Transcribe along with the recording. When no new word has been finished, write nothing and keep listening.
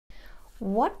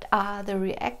What are the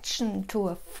reaction to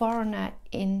a foreigner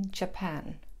in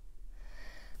Japan?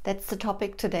 That's the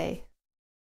topic today.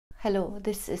 Hello,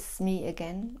 this is me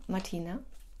again, Martina.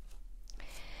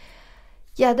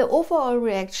 Yeah, the overall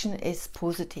reaction is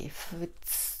positive.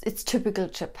 It's typical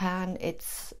Japan.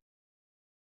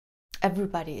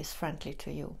 Everybody is friendly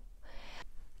to you.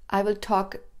 I will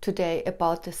talk today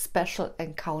about the special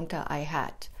encounter I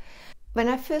had. When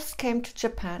I first came to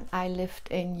Japan, I lived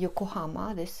in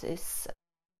Yokohama. This is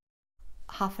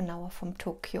half an hour from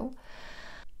Tokyo.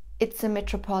 It's a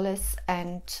metropolis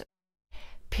and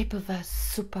people were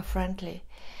super friendly.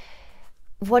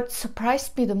 What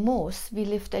surprised me the most, we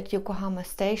lived at Yokohama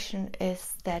Station,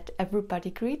 is that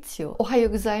everybody greets you. Ohayo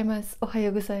gozaimasu,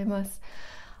 ohayo gozaimasu.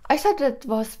 I thought that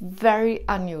was very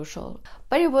unusual,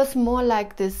 but it was more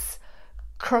like this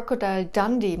Crocodile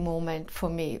Dundee moment for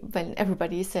me when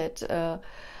everybody said,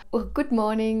 good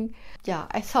morning. Yeah,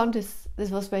 I found this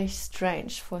was very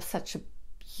strange for such a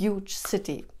huge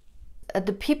city.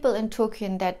 The people in Tokyo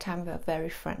in that time were very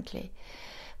friendly.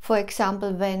 For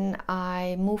example, when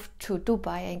I moved to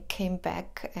Dubai and came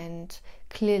back and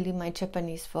clearly my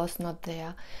Japanese was not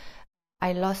there,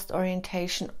 I lost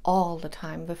orientation all the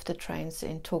time with the trains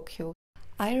in Tokyo.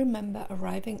 I remember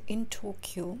arriving in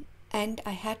Tokyo and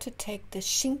I had to take the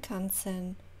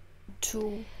Shinkansen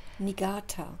to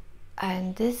Niigata.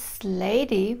 And this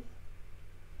lady,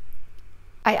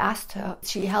 I asked her,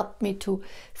 she helped me to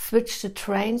switch the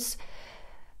trains,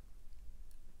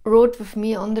 rode with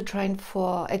me on the train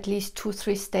for at least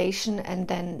 2-3 stations, and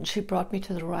then she brought me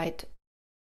to the right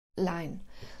line.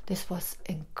 This was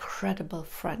incredible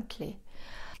friendly.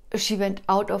 She went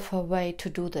out of her way to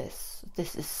do this.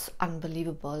 This is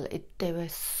unbelievable. They were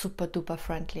super duper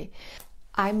friendly.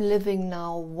 I'm living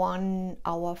now 1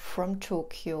 hour from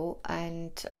Tokyo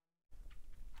and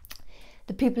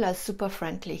the people are super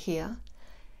friendly here.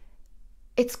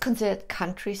 It's considered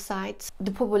countryside.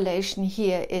 The population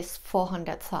here is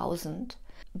 400,000,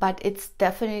 but it's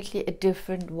definitely a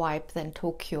different vibe than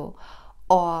Tokyo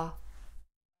or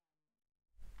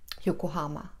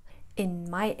Yokohama. In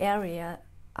my area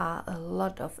are a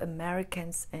lot of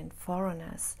Americans and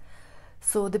foreigners,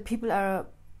 so the people are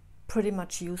pretty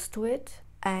much used to it,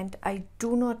 and I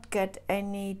do not get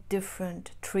any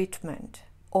different treatment,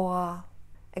 or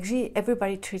actually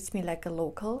everybody treats me like a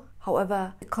local.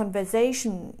 However, the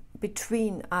conversation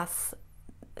between us,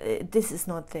 this is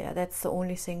not there. That's the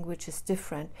only thing which is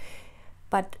different.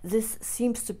 But this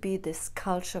seems to be this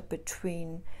culture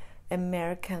between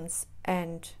Americans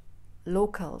and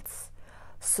locals.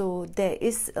 So there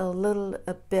is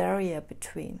a barrier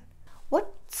between.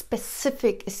 What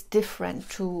specific is different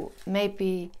to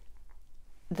maybe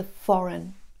the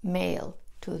foreign male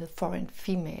to the foreign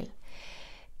female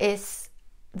is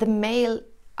the male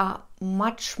are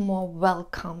much more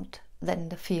welcomed than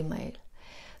the female.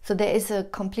 So there is a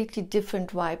completely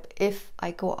different vibe if I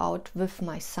go out with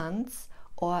my sons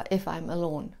or if I'm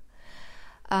alone.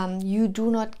 You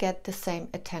do not get the same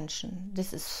attention.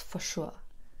 This is for sure.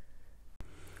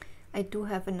 I do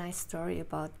have a nice story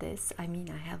about this. I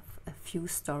mean, I have a few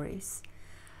stories,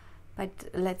 but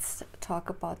let's talk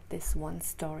about this one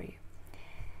story.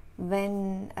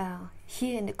 When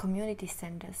here in the community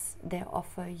centers, they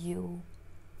offer you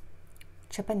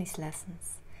Japanese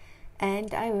lessons,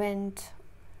 and I went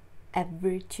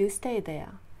every Tuesday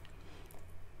there.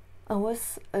 It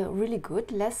was a really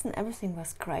good lesson. Everything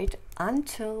was great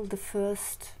until the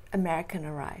first American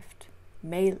arrived,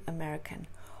 male American,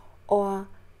 or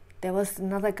there was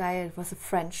another guy, it was a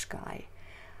French guy,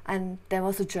 and there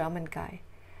was a German guy.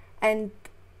 And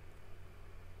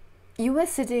you were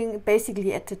sitting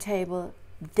basically at the table,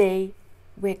 they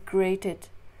were greeted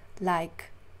like,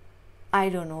 I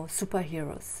don't know,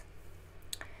 superheroes.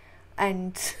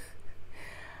 And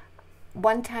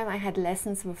one time I had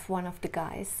lessons with one of the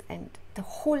guys and the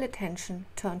whole attention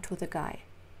turned to the guy.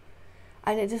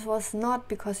 And it was not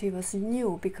because he was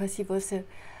new, because he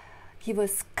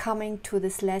was coming to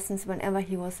these lessons whenever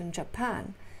he was in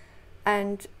Japan,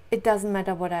 and it doesn't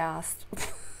matter what I asked.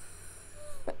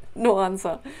 No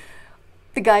answer.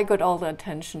 The guy got all the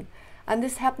attention, and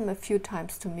this happened a few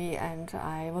times to me, and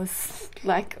I was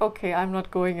like, okay, I'm not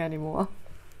going anymore.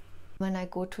 When I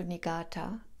go to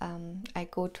Niigata, I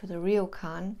go to the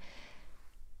ryokan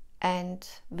and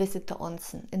visit the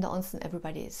onsen. In the onsen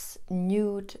everybody is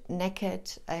nude,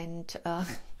 naked, and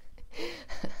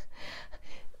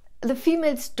the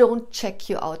females don't check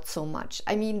you out so much.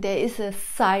 I mean, there is a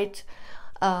side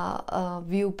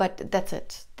view, but that's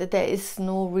it. There is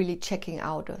no really checking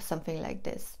out or something like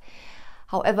this.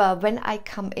 However, when I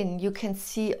come in, you can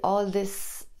see all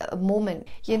this moment,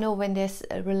 you know, when there's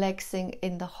relaxing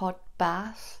in the hot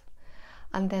bath,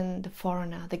 and then the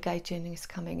foreigner, the gaijin, is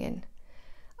coming in,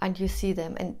 and you see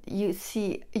them, and you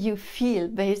feel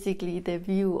basically the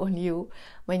view on you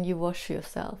when you wash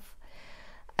yourself.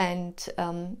 And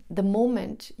the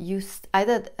moment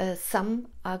either some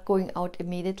are going out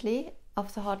immediately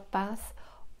of the hot bath,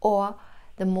 or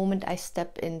the moment I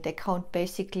step in, they count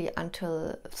basically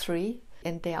until 3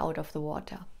 and they're out of the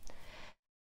water.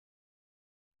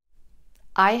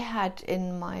 I had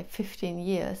in my 15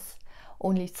 years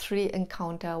only 3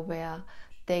 encounters where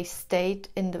they stayed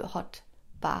in the hot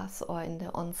bath or in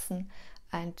the onsen,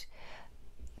 and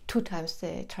 2 times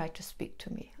they tried to speak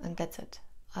to me, and that's it.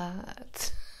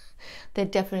 They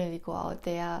definitely go out.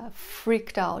 They are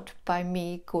freaked out by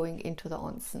me going into the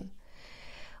onsen.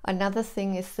 Another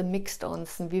thing is the mixed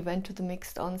onsen. We went to the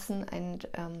mixed onsen, and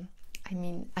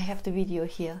I have the video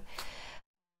here.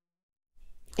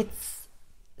 It's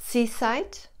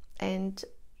seaside, and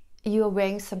you are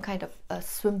wearing some kind of a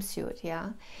swimsuit,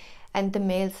 yeah. And the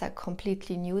males are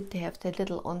completely nude. They have their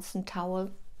little onsen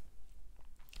towel.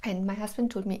 And my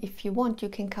husband told me, if you want, you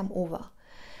can come over.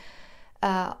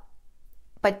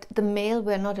 But the male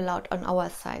were not allowed on our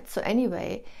side. So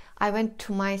anyway, I went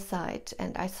to my side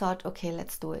and I thought, okay,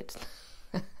 let's do it.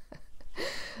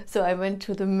 So I went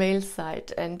to the male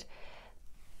side, and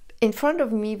in front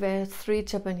of me were 3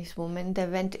 Japanese women. They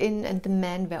went in, and the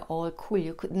men were all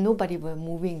cool. Nobody were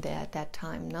moving there at that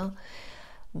time, no?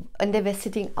 And they were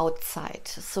sitting outside,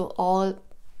 so all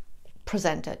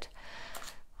presented.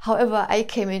 However, I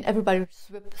came in, everybody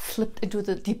slipped into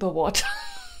the deeper water.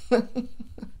 I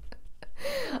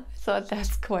thought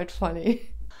that's quite funny.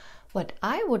 What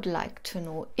I would like to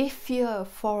know, if you're a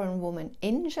foreign woman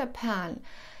in Japan,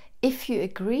 if you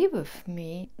agree with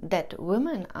me that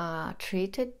women are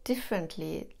treated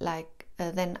differently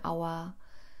than our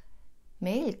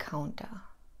male counter.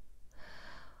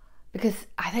 Because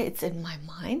either it's in my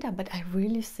mind, but I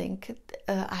really think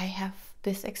I have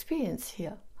this experience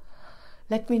here.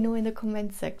 Let me know in the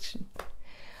comment section.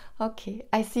 Okay,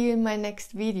 I see you in my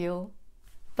next video.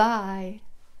 Bye.